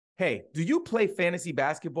Hey, do you play fantasy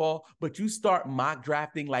basketball, but you start mock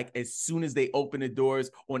drafting like as soon as they open the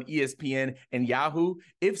doors on ESPN and Yahoo?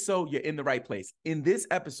 If so, you're in the right place. In this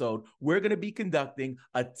episode, we're going to be conducting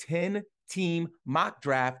a 10-team mock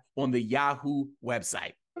draft on the Yahoo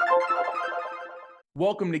website.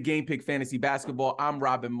 Welcome to Game Pick Fantasy Basketball. I'm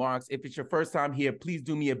Robin Marks. If it's your first time here, please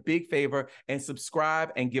do me a big favor and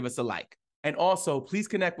subscribe and give us a like. And also, please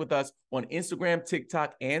connect with us on Instagram,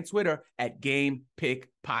 TikTok, and Twitter at Game Pick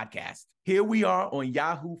Podcast. Here we are on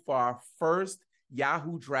Yahoo for our first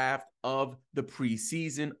Yahoo draft of the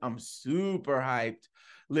preseason. I'm super hyped.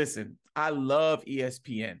 Listen, I love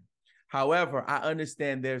ESPN. However, I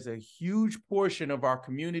understand there's a huge portion of our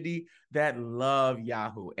community that love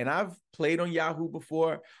Yahoo. And I've played on Yahoo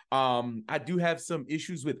before. I do have some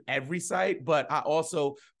issues with every site, but I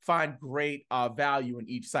also find great value in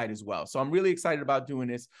each site as well. So I'm really excited about doing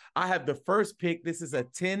this. I have the first pick. This is a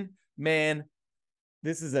 10-man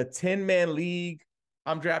league.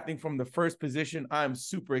 I'm drafting from the first position. I'm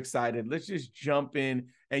super excited. Let's just jump in,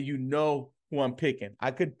 and you know who I'm picking.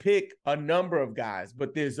 I could pick a number of guys,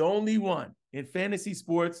 but there's only one. In fantasy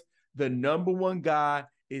sports, the number one guy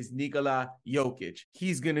is Nikola Jokic.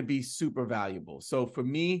 He's going to be super valuable. So for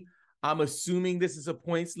me, I'm assuming this is a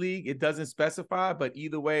points league. It doesn't specify, but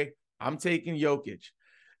either way, I'm taking Jokic.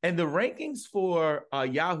 And the rankings for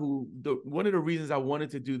Yahoo, one of the reasons I wanted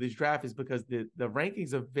to do this draft is because the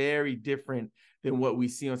rankings are very different than what we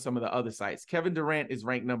see on some of the other sites. Kevin Durant is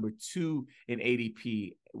ranked number 2 in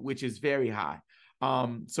ADP, which is very high.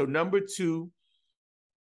 So number 2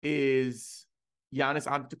 is Giannis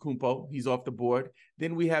Antetokounmpo. He's off the board.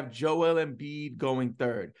 Then we have Joel Embiid going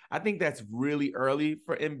 3rd. I think that's really early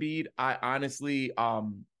for Embiid. I honestly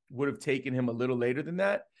would have taken him a little later than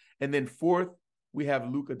that. And then 4th, we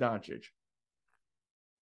have Luka Doncic.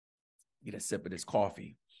 Get a sip of this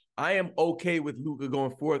coffee. I am okay with Luka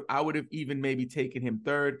going 4th. I would have even maybe taken him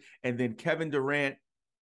 3rd. And then Kevin Durant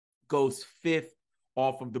goes 5th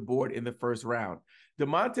off of the board in the first round.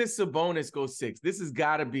 Domantas Sabonis goes 6th. This has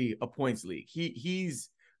got to be a points league. He's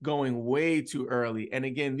going way too early. And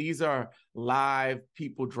again, these are live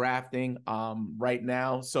people drafting right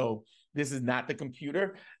now. So this is not the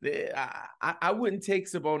computer. I wouldn't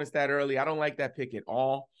take Sabonis that early. I don't like that pick at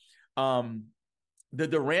all. The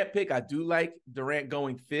Durant pick, I do like Durant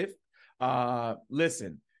going 5th.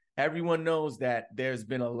 Listen, everyone knows that there's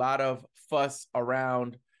been a lot of fuss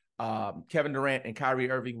around Kevin Durant and Kyrie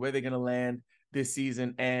Irving, where they're going to land this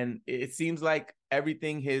season. And it seems like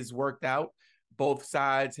everything has worked out. Both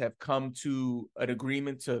sides have come to an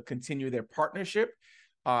agreement to continue their partnership.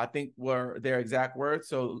 I think were their exact words.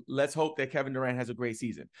 So let's hope that Kevin Durant has a great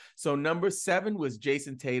season. So number 7 was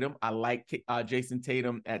Jason Tatum. I like Jason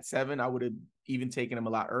Tatum at 7. I would have even taken him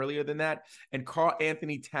a lot earlier than that. And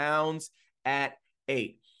Karl-Anthony Towns at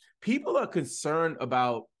 8. People are concerned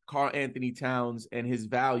about Karl-Anthony Towns and his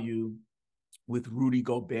value with Rudy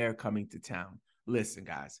Gobert coming to town. Listen,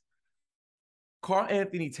 guys,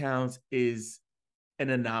 Karl-Anthony Towns is an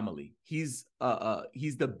anomaly. He's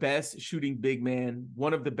the best shooting big man,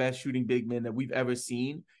 one of the best shooting big men that we've ever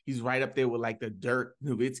seen. He's right up there with like the Dirk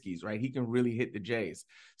Nowitzki's, right? He can really hit the Jays.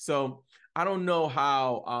 So I don't know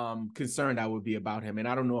how concerned I would be about him, and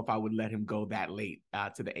I don't know if I would let him go that late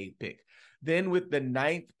to the 8th pick. Then with the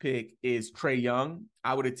 9th pick is Trae Young.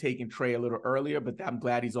 I would have taken Trae a little earlier, but I'm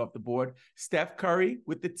glad he's off the board. Steph Curry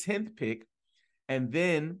with the 10th pick. And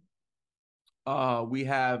then we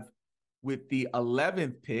have with the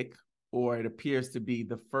 11th pick, or it appears to be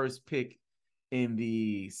the first pick in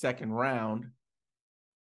the second round,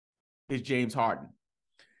 is James Harden.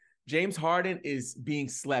 James Harden is being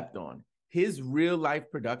slept on. His real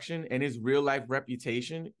life production and his real life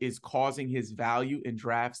reputation is causing his value in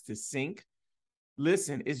drafts to sink.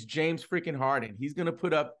 Listen, it's James freaking Harden. He's going to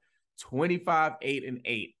put up 25, 8, and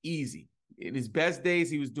 8. Easy. In his best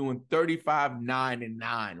days, he was doing 35, 9, and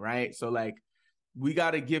 9, right? So, like, we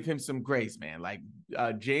got to give him some grace, man. Like,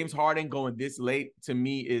 James Harden going this late, to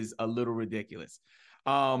me, is a little ridiculous.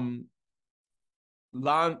 LaMelo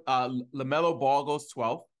Ball goes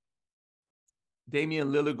 12th.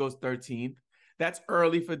 Damian Lillard goes 13th. That's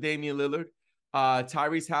early for Damian Lillard.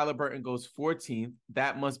 Tyrese Halliburton goes 14th.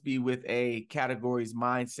 That must be with a categories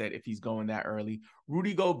mindset if he's going that early.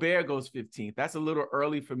 Rudy Gobert goes 15th. That's a little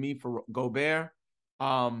early for me for Gobert.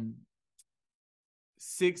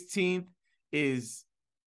 16th is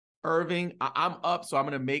Irving. I'm up, so I'm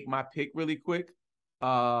going to make my pick really quick.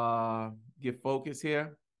 Get focus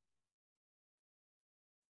here.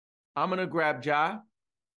 I'm going to grab Ja,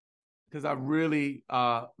 because I really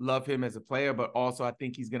love him as a player, but also I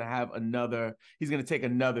think he's going to take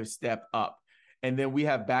another step up. And then we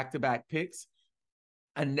have back-to-back picks.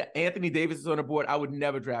 And Anthony Davis is on the board. I would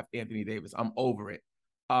never draft Anthony Davis. I'm over it.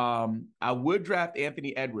 I would draft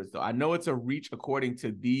Anthony Edwards, though. I know it's a reach according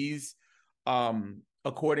to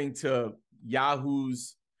according to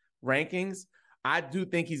Yahoo's rankings. I do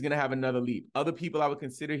think he's going to have another leap. Other people I would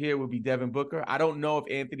consider here would be Devin Booker. I don't know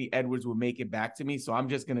if Anthony Edwards will make it back to me, so I'm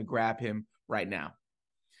just going to grab him right now.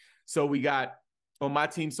 So we got, on my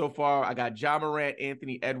team so far, I got Ja Morant,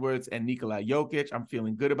 Anthony Edwards, and Nikola Jokic. I'm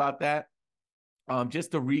feeling good about that.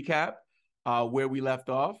 Just to recap where we left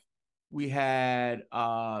off, we had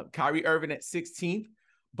Kyrie Irving at 16th,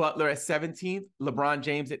 Butler at 17th, LeBron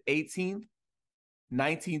James at 18th,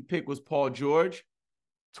 19th pick was Paul George,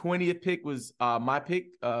 20th pick was my pick,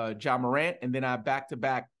 Ja Morant, and then I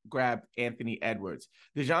back-to-back grabbed Anthony Edwards.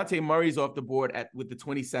 DeJounte Murray's off the board with the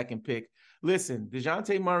 22nd pick. Listen,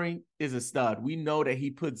 DeJounte Murray is a stud. We know that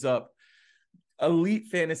he puts up elite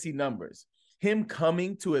fantasy numbers. Him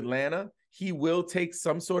coming to Atlanta, he will take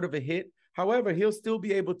some sort of a hit. However, he'll still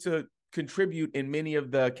be able to contribute in many of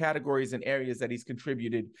the categories and areas that he's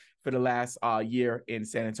contributed for the last year in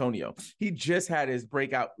San Antonio. He just had his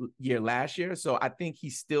breakout year last year, so I think he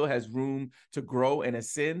still has room to grow and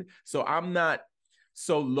ascend. So I'm not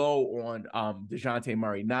so low on DeJounte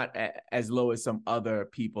Murray, not as low as some other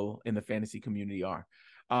people in the fantasy community are.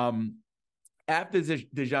 After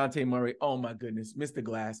DeJounte Murray, oh my goodness, Mr.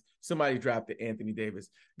 Glass, somebody drafted Anthony Davis.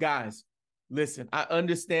 Guys, listen, I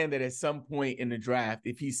understand that at some point in the draft,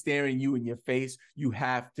 if he's staring you in your face, you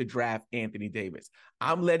have to draft Anthony Davis.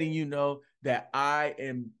 I'm letting you know that I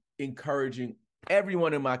am encouraging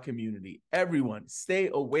everyone in my community, everyone, stay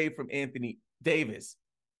away from Anthony Davis.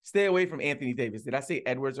 Stay away from Anthony Davis. Did I say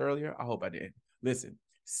Edwards earlier? I hope I did. Listen,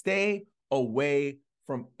 stay away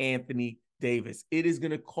from Anthony Davis. It is going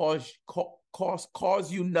to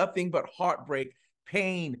cause you nothing but heartbreak,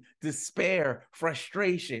 pain, despair,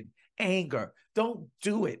 frustration, anger. Don't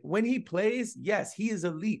do it. When he plays, yes, he is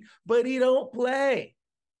elite, but he don't play.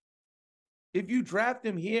 If you draft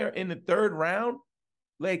him here in the 3rd round,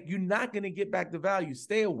 like, you're not going to get back the value.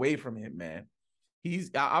 Stay away from him, man.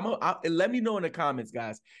 Let me know in the comments,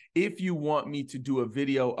 guys, if you want me to do a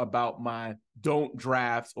video about my don't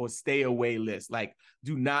drafts or stay away list, like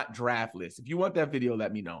do not draft list. If you want that video,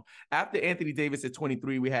 let me know. After Anthony Davis at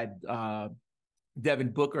 23, we had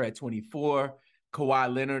Devin Booker at 24,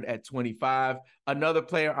 Kawhi Leonard at 25. Another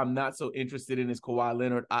player I'm not so interested in is Kawhi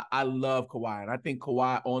Leonard. I love Kawhi, and I think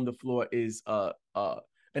Kawhi on the floor is an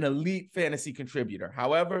elite fantasy contributor.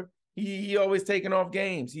 However, he always taking off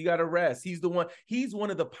games. He got to rest. He's one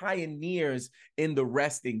of the pioneers in the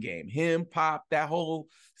resting game. Him, Pop, that whole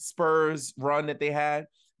Spurs run that they had,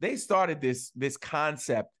 they started this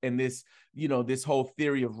concept and this whole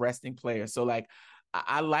theory of resting players. So like,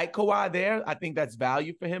 I like Kawhi there. I think that's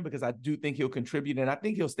value for him because I do think he'll contribute and I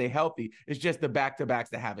think he'll stay healthy. It's just the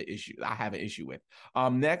back-to-backs that have an issue. I have an issue with.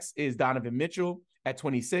 Next is Donovan Mitchell at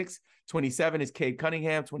 26. 27 is Cade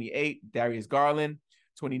Cunningham. 28, Darius Garland.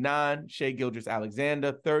 29, Shai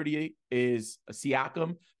Gilgeous-Alexander. 30 is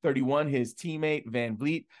Siakam. 31, his teammate, Van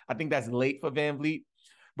Vliet. I think that's late for Van Vliet.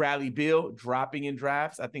 Bradley Beal dropping in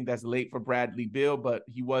drafts. I think that's late for Bradley Beal, but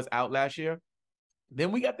he was out last year.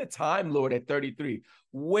 Then we got the Time Lord at 33.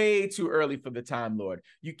 Way too early for the Time Lord.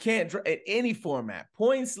 You can't at any format.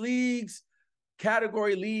 Points leagues,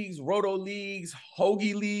 category leagues, roto leagues,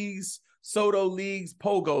 hoagie leagues, Soto leagues,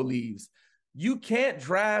 pogo leagues. You can't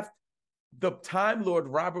draft the Time Lord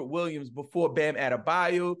Robert Williams before Bam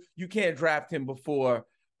Adebayo. You can't draft him before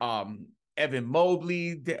Evan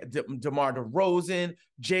Mobley, DeMar DeRozan,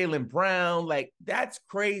 Jaylen Brown. Like, that's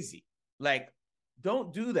crazy. Like,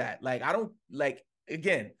 don't do that. Like, I don't like,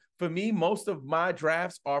 again, for me, most of my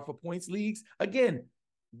drafts are for points leagues. Again,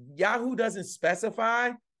 Yahoo doesn't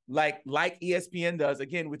specify like ESPN does.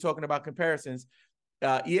 Again, we're talking about comparisons.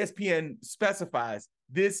 ESPN specifies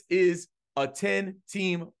this is a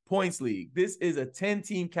 10-team points league. This is a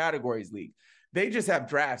 10-team categories league. They just have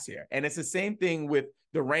drafts here. And it's the same thing with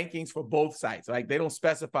the rankings for both sites. Like, they don't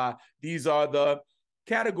specify these are the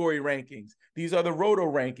category rankings. These are the roto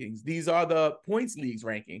rankings. These are the points leagues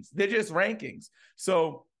rankings. They're just rankings.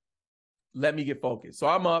 So let me get focused. So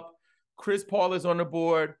I'm up. Chris Paul is on the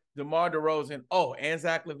board. DeMar DeRozan. Oh, and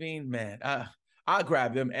Zach LaVine, man. I'll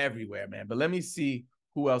grab them everywhere, man. But let me see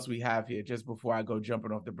who else we have here just before I go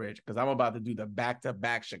jumping off the bridge, because I'm about to do the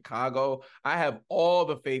back-to-back Chicago. I have all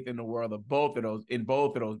the faith in the world of both of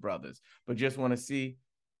those brothers, but just want to see.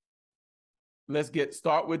 Let's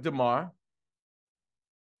start with DeMar.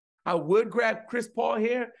 I would grab Chris Paul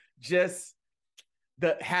here, just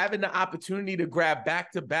having the opportunity to grab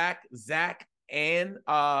back-to-back Zach and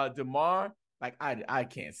DeMar Like I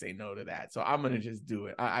can't say no to that. So I'm gonna just do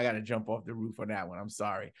it. I gotta jump off the roof on that one. I'm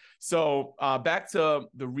sorry. So back to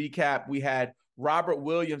the recap. We had Robert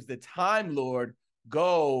Williams, the Time Lord,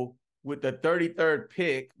 go with the 33rd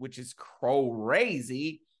pick, which is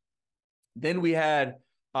crazy. Then we had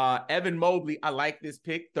Evan Mobley. I like this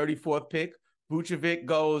pick, 34th pick. Vucevic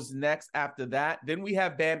goes next after that. Then we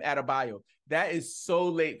have Bam Adebayo. That is so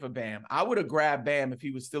late for Bam. I would have grabbed Bam if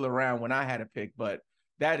he was still around when I had a pick, but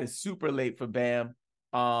that is super late for Bam.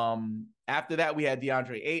 After that, we had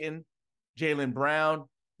DeAndre Ayton, Jaylen Brown,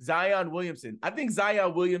 Zion Williamson. I think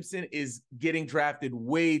Zion Williamson is getting drafted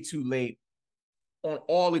way too late on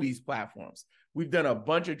all of these platforms. We've done a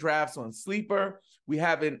bunch of drafts on Sleeper. We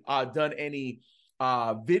haven't done any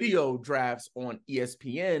video drafts on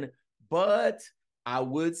ESPN, but I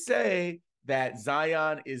would say that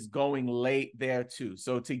Zion is going late there too.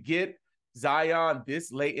 So to get Zion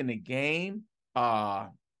this late in the game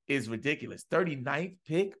is ridiculous. 39th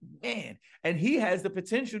pick, man. And he has the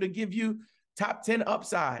potential to give you top 10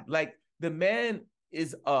 upside. Like the man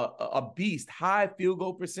is a beast, high field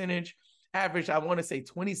goal percentage, averaged, I want to say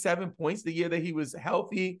 27 points the year that he was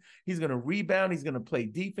healthy. He's going to rebound. He's going to play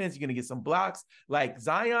defense. He's going to get some blocks. Like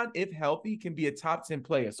Zion, if healthy, can be a top 10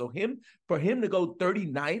 player. So for him to go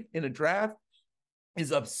 39th in a draft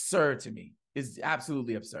is absurd to me. Is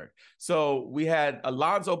absolutely absurd. So we had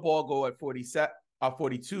Alonzo Ball go at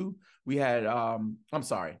 42. We had,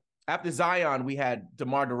 after Zion, we had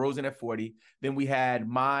DeMar DeRozan at 40. Then we had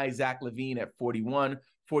Zach LaVine at 41.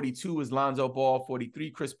 42 is Lonzo Ball.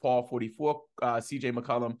 43, Chris Paul. 44, CJ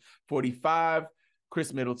McCollum. 45,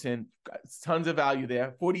 Chris Middleton. Tons of value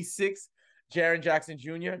there. 46, Jaren Jackson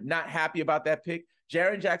Jr. Not happy about that pick.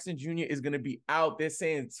 Jaren Jackson Jr. is going to be out. They're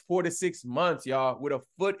saying it's 4 to 6 months, y'all, with a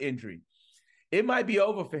foot injury. It might be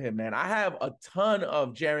over for him, man. I have a ton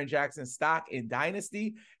of Jaren Jackson stock in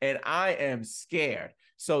Dynasty, and I am scared.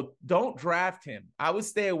 So don't draft him. I would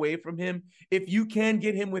stay away from him. If you can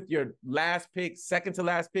get him with your last pick, second to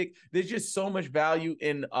last pick, there's just so much value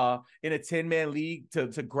in a 10-man league. To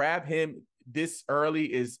grab him this early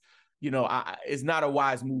is not a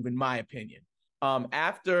wise move in my opinion.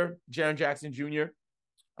 After Jaren Jackson Jr.,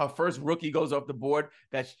 our first rookie goes off the board.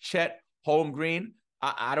 That's Chet Holmgren.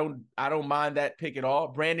 I don't mind that pick at all.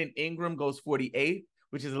 Brandon Ingram goes 48th,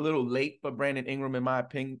 which is a little late for Brandon Ingram in my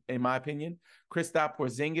opinion. Kristaps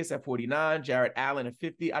Porzingis at 49, Jarrett Allen at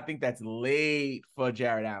 50. I think that's late for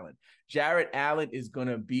Jarrett Allen. Jarrett Allen is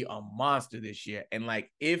gonna be a monster this year, and like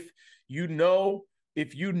if you know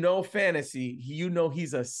fantasy,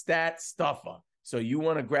 he's a stat stuffer. So you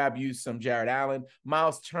want to grab you some Jarrett Allen.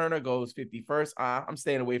 Miles Turner goes 51st. I'm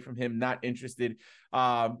staying away from him. Not interested.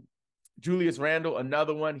 Julius Randle,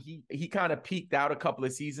 another one. He kind of peaked out a couple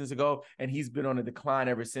of seasons ago, and he's been on a decline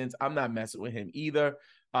ever since. I'm not messing with him either.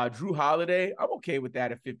 Drew Holiday, I'm okay with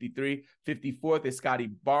that at 53. 54th is Scotty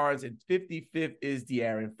Barnes, and 55th is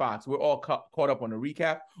De'Aaron Fox. We're all caught up on the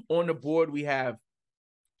recap. On the board, we have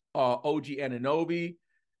OG Anunoby.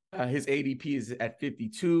 His ADP is at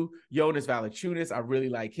 52. Jonas Valanciunas, I really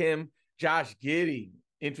like him. Josh Giddey,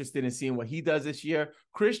 interested in seeing what he does this year.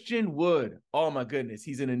 Christian Wood, oh my goodness,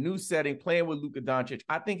 he's in a new setting, playing with Luka Doncic.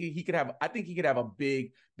 I think he could have a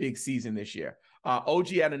big season this year. OG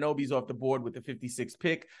Anunoby's off the board with the 56th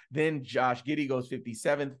pick. Then Josh Giddey goes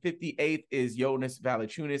 57th. 58th is Jonas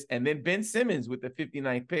Valanciunas, and then Ben Simmons with the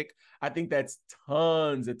 59th pick. I think that's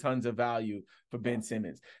tons of value for Ben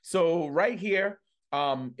Simmons. So right here,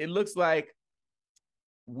 it looks like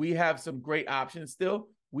we have some great options still.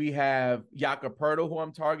 We have Jakob Poeltl, who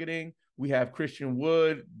I'm targeting. We have Christian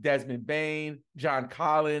Wood, Desmond Bane, John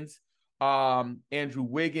Collins, Andrew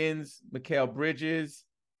Wiggins, Mikal Bridges.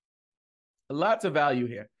 Lots of value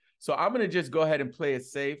here. So I'm going to just go ahead and play it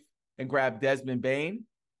safe and grab Desmond Bane,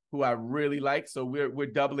 who I really like. So we're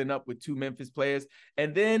doubling up with 2 Memphis players.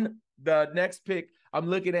 And then the next pick, I'm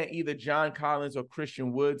looking at either John Collins or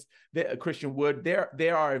Christian Wood.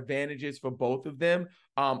 There are advantages for both of them.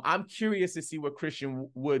 I'm curious to see what Christian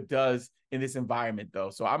Wood does in this environment, though.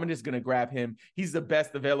 So I'm just going to grab him. He's the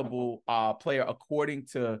best available player according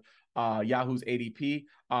to Yahoo's ADP.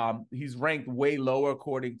 He's ranked way lower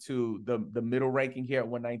according to the middle ranking here at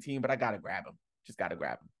 119, but I got to grab him. Just got to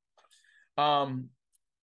grab him.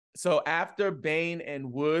 So after Bane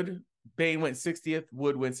and Wood, Bane went 60th,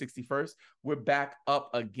 Wood went 61st. We're back up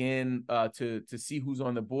again to see who's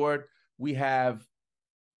on the board. We have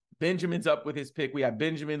Benjamin's up with his pick. We have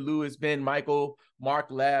Benjamin, Lewis, Ben, Michael,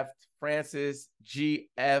 Mark left, Francis,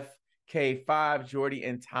 GF, K5, Jordy,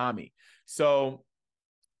 and Tommy. So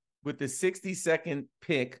with the 62nd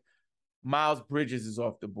pick, Miles Bridges is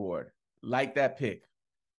off the board. Like that pick.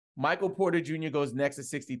 Michael Porter Jr. goes next to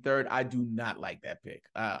 63rd. I do not like that pick.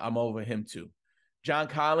 I'm over him too. John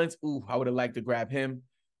Collins, I would have liked to grab him.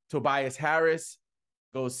 Tobias Harris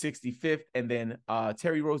goes 65th, and then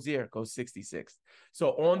Terry Rozier goes 66th. So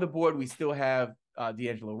on the board, we still have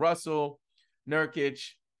D'Angelo Russell, Nurkic,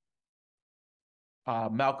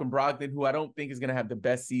 Malcolm Brogdon, who I don't think is going to have the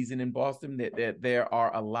best season in Boston. There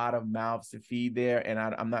are a lot of mouths to feed there, and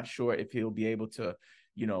I'm not sure if he'll be able to,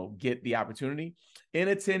 get the opportunity. In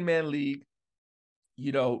a 10-man league,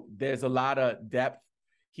 there's a lot of depth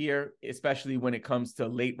here, especially when it comes to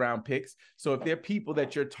late round picks. So if there are people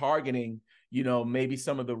that you're targeting, maybe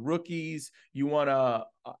some of the rookies, you want to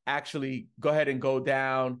actually go ahead and go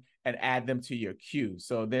down and add them to your queue.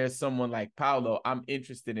 So there's someone like Paolo. I'm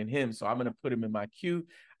interested in him, so I'm going to put him in my queue.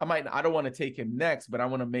 I don't want to take him next, but I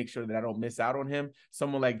want to make sure that I don't miss out on him.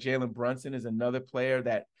 Someone like Jalen Brunson is another player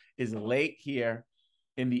that is late here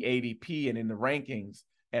in the ADP and in the rankings,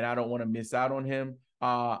 and I don't want to miss out on him.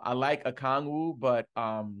 I like Okongwu, but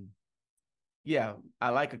I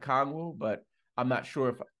like Okongwu, but I'm not sure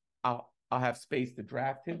if I'll have space to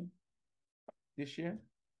draft him this year.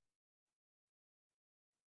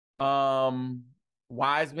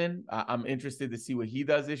 Wiseman, I'm interested to see what he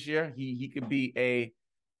does this year. He could be a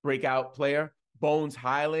breakout player. Bones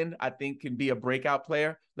Highland, I think, can be a breakout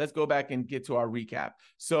player. Let's go back and get to our recap.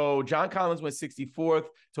 So John Collins went 64th.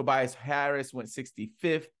 Tobias Harris went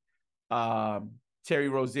 65th. Terry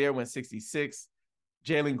Rozier went 66th.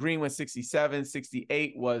 Jalen Green went 67.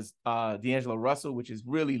 68 was D'Angelo Russell, which is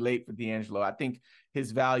really late for D'Angelo. I think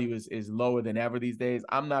his value is lower than ever these days.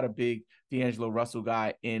 I'm not a big D'Angelo Russell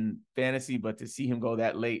guy in fantasy, but to see him go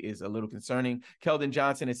that late is a little concerning. Keldon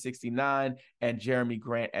Johnson at 69 and Jeremy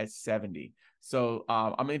Grant at 70. So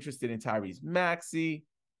I'm interested in Tyrese Maxey.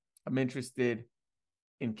 I'm interested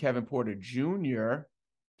in Kevin Porter Jr.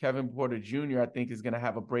 Kevin Porter Jr., I think, is going to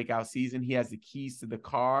have a breakout season. He has the keys to the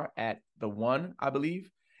car at the 1, I believe.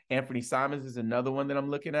 Anthony Simons is another one that I'm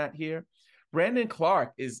looking at here. Brandon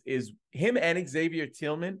Clark is him and Xavier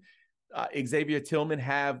Tillman. Xavier Tillman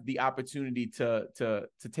have the opportunity to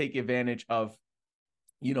take advantage of,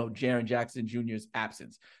 Jaren Jackson Jr.'s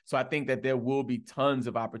absence. So I think that there will be tons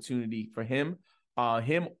of opportunity for him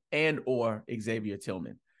and or Xavier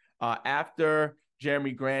Tillman. After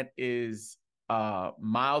Jeremy Grant is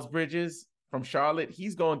Miles Bridges from Charlotte.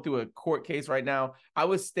 He's going through a court case right now. I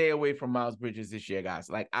would stay away from Miles Bridges this year, guys.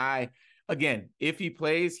 Again, if he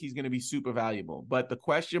plays, he's going to be super valuable. But the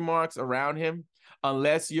question marks around him,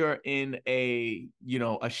 unless you're in a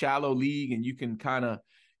shallow league and you can kind of,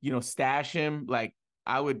 stash him,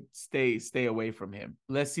 I would stay away from him.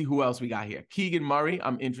 Let's see who else we got here. Keegan Murray,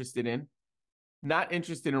 I'm interested in. Not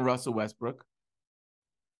interested in Russell Westbrook.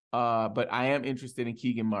 But I am interested in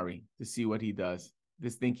Keegan Murray to see what he does.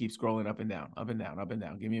 This thing keeps scrolling up and down, up and down, up and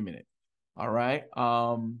down. Give me a minute. All right.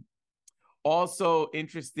 Also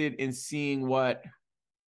interested in seeing what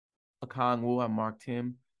Okongwu, I marked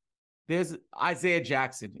him. There's Isaiah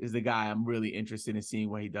Jackson is the guy I'm really interested in seeing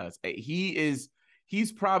what he does.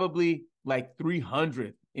 He's probably like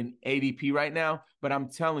 300 in ADP right now, but I'm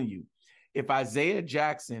telling you, if Isaiah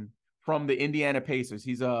Jackson from the Indiana Pacers,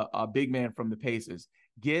 he's a big man from the Pacers,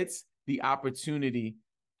 gets the opportunity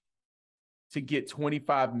to get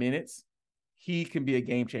 25 minutes, he can be a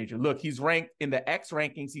game changer. Look, he's ranked in the X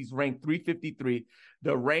rankings. He's ranked 353.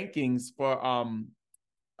 The rankings for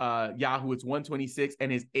Yahoo, it's 126,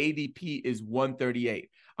 and his ADP is 138.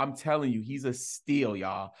 I'm telling you, he's a steal,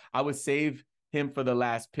 y'all. I would save him for the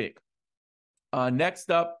last pick.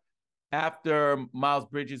 Next up, after Miles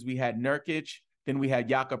Bridges, we had Nurkic. Then we had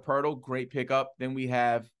Jakob Poeltl, great pickup. Then we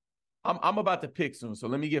have, I'm about to pick soon, so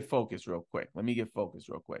let me get focused real quick.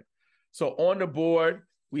 So on the board,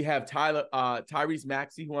 we have Tyrese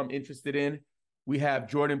Maxey, who I'm interested in. We have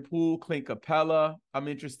Jordan Poole, Clint Capella. I'm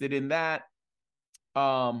interested in that.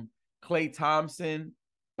 Klay Thompson,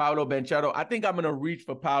 Paolo Banchero. I think I'm going to reach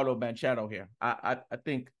for Paolo Banchero here. I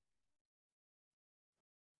think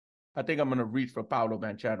I'm going to reach for Paolo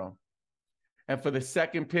Banchero. And for the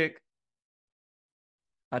second pick,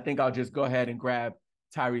 I think I'll just go ahead and grab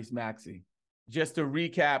Tyrese Maxey. Just to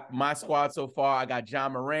recap my squad so far, I got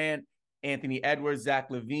John Morant, Anthony Edwards, Zach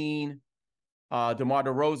LaVine, DeMar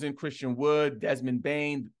DeRozan, Christian Wood, Desmond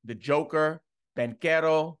Bane, the Joker,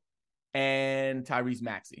 Banchero, and Tyrese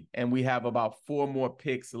Maxey. And we have about 4 more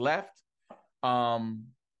picks left.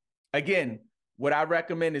 Again, What I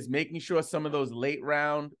recommend is making sure some of those late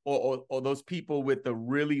round or those people with the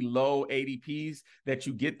really low ADPs that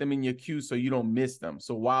you get them in your queue so you don't miss them.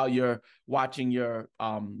 So while you're watching your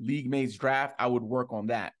league mates draft, I would work on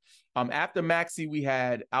that. After Maxey, we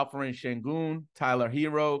had Alperen Sengun, Tyler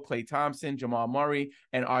Hero, Klay Thompson, Jamal Murray,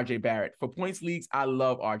 and RJ Barrett. For points leagues, I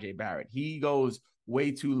love RJ Barrett. He goes way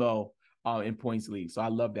too low in points leagues, so I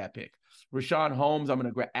love that pick. Richaun Holmes, I'm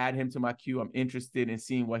going to add him to my queue. I'm interested in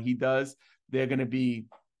seeing what he does. They're going to be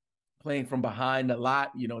playing from behind a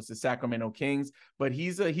lot. You know, it's the Sacramento Kings, but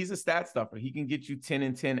he's a stat stuffer. He can get you 10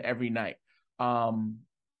 and 10 every night.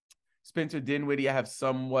 Spencer Dinwiddie, I have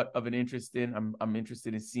somewhat of an interest in. I'm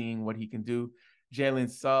interested in seeing what he can do. Jalen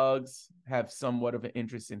Suggs, have somewhat of an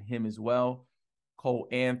interest in him as well. Cole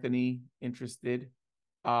Anthony, interested.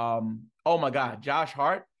 Oh my God, Josh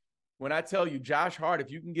Hart. When I tell you Josh Hart, if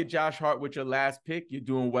you can get Josh Hart with your last pick, you're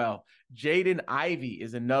doing well. Jaden Ivey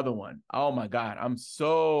is another one. Oh my God, I'm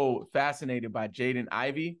so fascinated by Jaden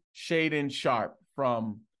Ivey. Shaedon Sharpe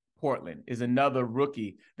from Portland is another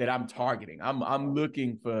rookie that I'm targeting. I'm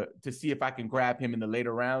looking to see if I can grab him in the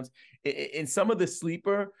later rounds. In some of the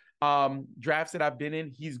sleeper drafts that I've been in,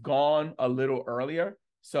 he's gone a little earlier,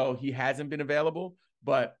 so he hasn't been available,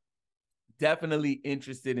 but definitely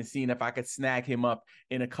interested in seeing if I could snag him up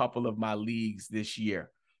in a couple of my leagues this year.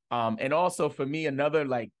 And also for me, another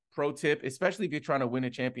like pro tip, especially if you're trying to win a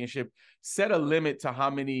championship, set a limit to how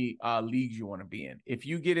many leagues you want to be in. If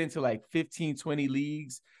you get into like 15, 20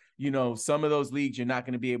 leagues, you know, some of those leagues you're not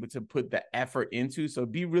going to be able to put the effort into. So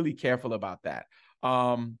be really careful about that.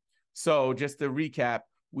 So just to recap,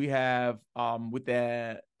 we have with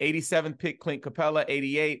the 87th pick, Clint Capella,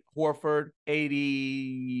 88, Horford,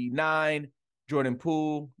 89, Jordan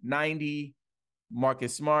Poole, 90,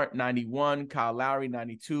 Marcus Smart, 91, Kyle Lowry,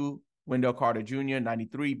 92, Wendell Carter Jr.,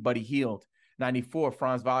 93, Buddy Hield, 94,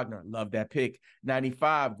 Franz Wagner, love that pick,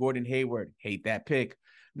 95, Gordon Hayward, hate that pick,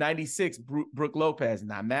 96, Brook Lopez,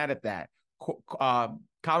 not mad at that.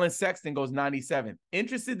 Colin Sexton goes 97.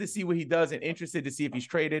 Interested to see what he does and interested to see if he's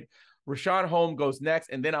traded. Richaun Holmes goes next,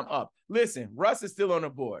 and then I'm up. Listen, Russ is still on the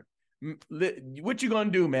board. What you gonna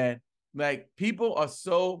do, man? Like, people are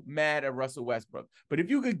so mad at Russell Westbrook. But if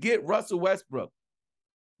you could get Russell Westbrook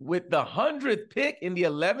with the 100th pick in the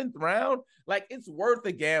 11th round, like, it's worth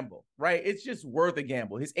a gamble, right? It's just worth a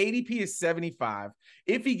gamble. His ADP is 75.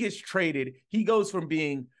 If he gets traded, he goes from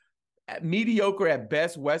being mediocre at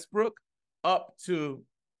best Westbrook up to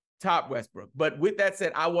top Westbrook. But with that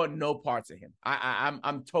said, I want no parts of him.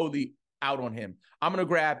 I'm totally out on him. I'm going to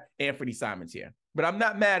grab Anthony Simons here. But I'm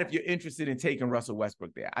not mad if you're interested in taking Russell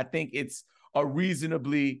Westbrook there. I think it's a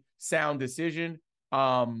reasonably sound decision. So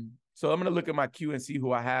I'm going to look at my queue and see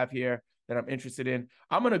who I have here that I'm interested in.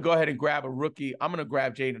 I'm going to go ahead and grab a rookie. I'm going to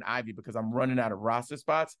grab Jaden Ivey because I'm running out of roster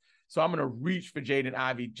spots. So I'm going to reach for Jaden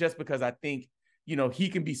Ivey just because I think, you know, he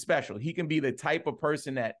can be special. He can be the type of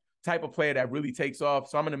player that really takes off.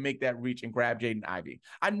 So I'm going to make that reach and grab Jaden Ivey.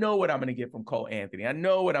 I know what I'm going to get from Cole Anthony. I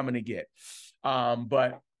know what I'm going to get.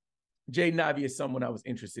 But Jaden Ivey is someone I was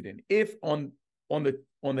interested in. If on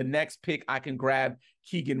the next pick I can grab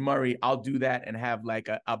Keegan Murray, I'll do that and have like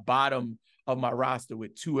a bottom of my roster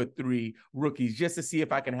with 2 or 3 rookies just to see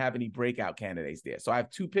if I can have any breakout candidates there. So I have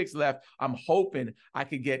 2 picks left. I'm hoping I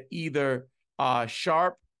could get either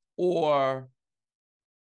Sharpe or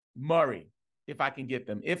Murray if I can get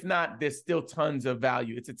them. If not, there's still tons of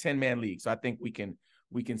value. It's a 10-man league, so I think we can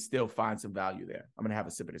still find some value there. I'm gonna have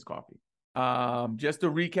a sip of this coffee. Just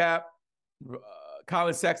to recap,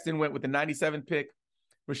 Colin Sexton went with the 97th pick,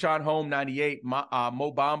 Richaun Holmes 98,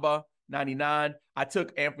 Mo Bamba 99. I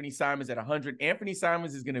took Anthony Simons at 100. Anthony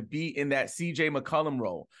Simons is going to be in that CJ McCollum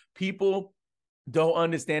role. People don't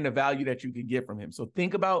understand the value that you can get from him. So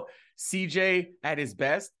think about CJ at his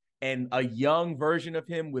best and a young version of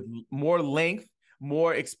him with more length,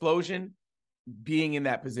 more explosion, being in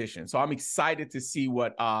that position. So I'm excited to see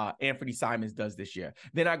what Anthony Simons does this year.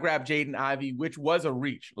 Then I grabbed Jaden Ivey, which was a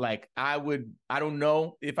reach. Like, I don't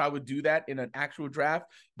know if I would do that in an actual draft,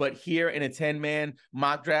 but here in a 10-man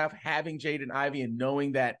mock draft, having Jaden Ivey and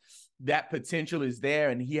knowing that potential is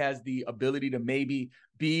there and he has the ability to maybe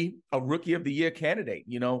be a rookie of the year candidate,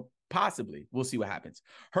 you know, possibly. We'll see what happens.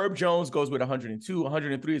 Herb Jones goes with 102.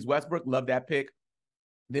 103 is Westbrook. Love that pick.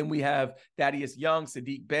 Then we have Thaddeus Young,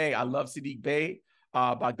 Sadiq Bey. I love Sadiq Bey.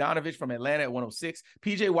 Bogdanovich from Atlanta at 106.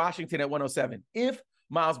 PJ Washington at 107. If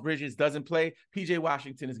Miles Bridges doesn't play, PJ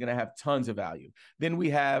Washington is going to have tons of value. Then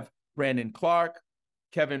we have Brandon Clark,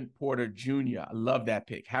 Kevin Porter Jr. I love that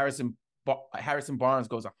pick. Harrison Barnes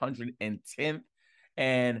goes 110th.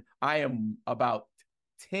 And I am about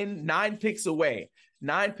 9 picks away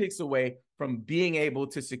from being able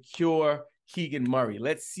to secure Keegan Murray.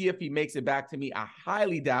 Let's see if he makes it back to me. I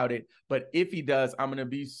highly doubt it, but if he does, I'm going to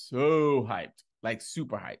be so hyped, like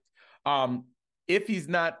super hyped. If he's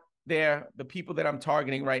not there, the people that I'm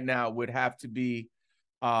targeting right now would have to be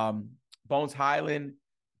Bones Hyland,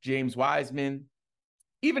 James Wiseman.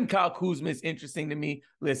 Even Kyle Kuzma is interesting to me.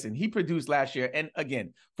 Listen, he produced last year. And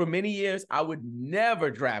again, for many years, I would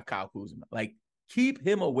never draft Kyle Kuzma. Like, keep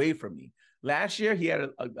him away from me. Last year, he had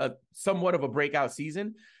a somewhat of a breakout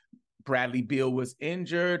season. Bradley Beal was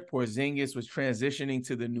injured. Porzingis was transitioning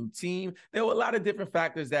to the new team. There were a lot of different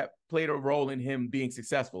factors that played a role in him being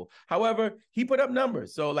successful. However, he put up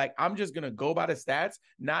numbers. So, like, I'm just going to go by the stats,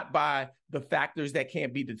 not by the factors that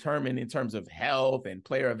can't be determined in terms of health and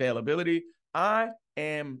player availability. I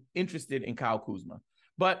am interested in Kyle Kuzma.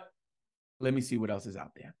 But let me see what else is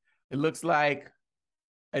out there. It looks like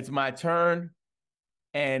it's my turn,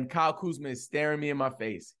 and Kyle Kuzma is staring me in my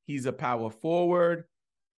face. He's a power forward.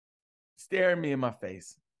 Staring me in my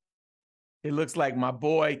face. It looks like my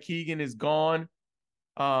boy Keegan is gone.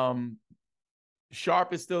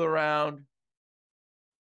 Sharp is still around.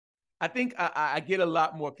 I think I get a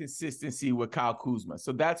lot more consistency with Kyle Kuzma.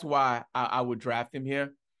 So that's why I would draft him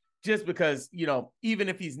here. Just because, you know, even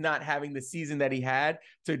if he's not having the season that he had,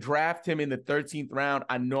 to draft him in the 13th round,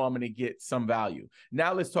 I know I'm going to get some value.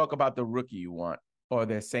 Now let's talk about the rookie you want. Or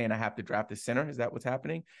they're saying I have to draft a center. Is that what's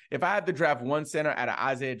happening? If I had to draft one center out of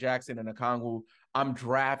Isaiah Jackson and Okongwu, I'm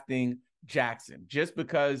drafting Jackson. Just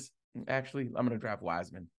because, actually, I'm going to draft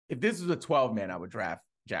Wiseman. If this was a 12-man, I would draft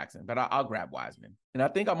Jackson. But I'll grab Wiseman. And I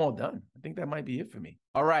think I'm all done. I think that might be it for me.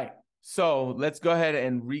 All right. So let's go ahead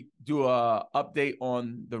and do a update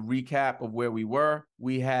on the recap of where we were.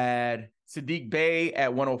 We had Saddiq Bey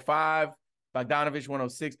at 105, Bogdanovich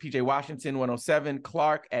 106, PJ Washington 107,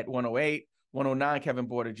 Clark at 108. 109, Kevin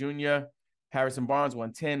Porter Jr., Harrison Barnes,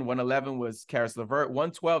 110. 111 was Caris LeVert.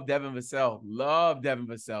 112, Devin Vassell. Love Devin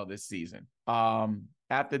Vassell this season.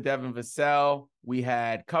 After Devin Vassell, we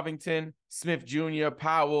had Covington, Smith Jr.,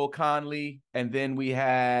 Powell, Conley. And then we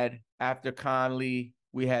had, after Conley,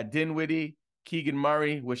 we had Dinwiddie, Keegan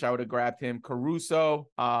Murray, wish I would have grabbed him, Caruso,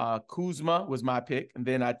 Kuzma was my pick. And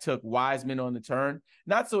then I took Wiseman on the turn.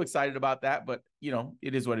 Not so excited about that, but, you know,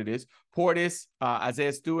 it is what it is. Portis,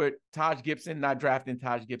 Isaiah Stewart, Taj Gibson, not drafting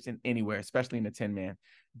Taj Gibson anywhere, especially in the 10-man.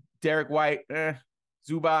 Derek White,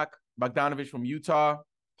 Zubac, Bogdanovich from Utah,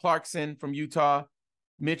 Clarkson from Utah,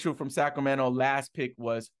 Mitchell from Sacramento. Last pick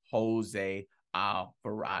was Jose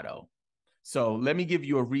Alvarado. So let me give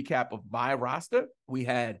you a recap of my roster. We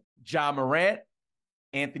had Ja Morant,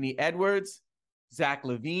 Anthony Edwards, Zach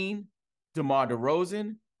LaVine, DeMar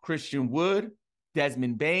DeRozan, Christian Wood,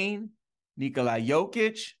 Desmond Bane, Nikola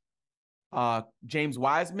Jokic, James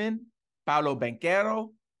Wiseman, Paolo Banchero,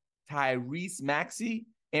 Tyrese Maxey,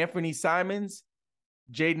 Anthony Simons,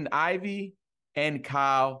 Jaden Ivey, and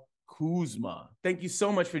Kyle Kuzma. Thank you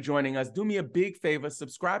so much for joining us. Do me a big favor,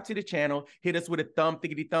 subscribe to the channel, hit us with a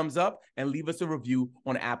thumbs up, and leave us a review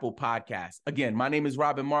on Apple Podcasts. Again, my name is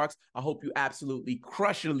Robin Marks. I hope you absolutely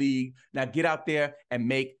crush your league. Now get out there and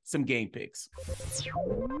make some game picks.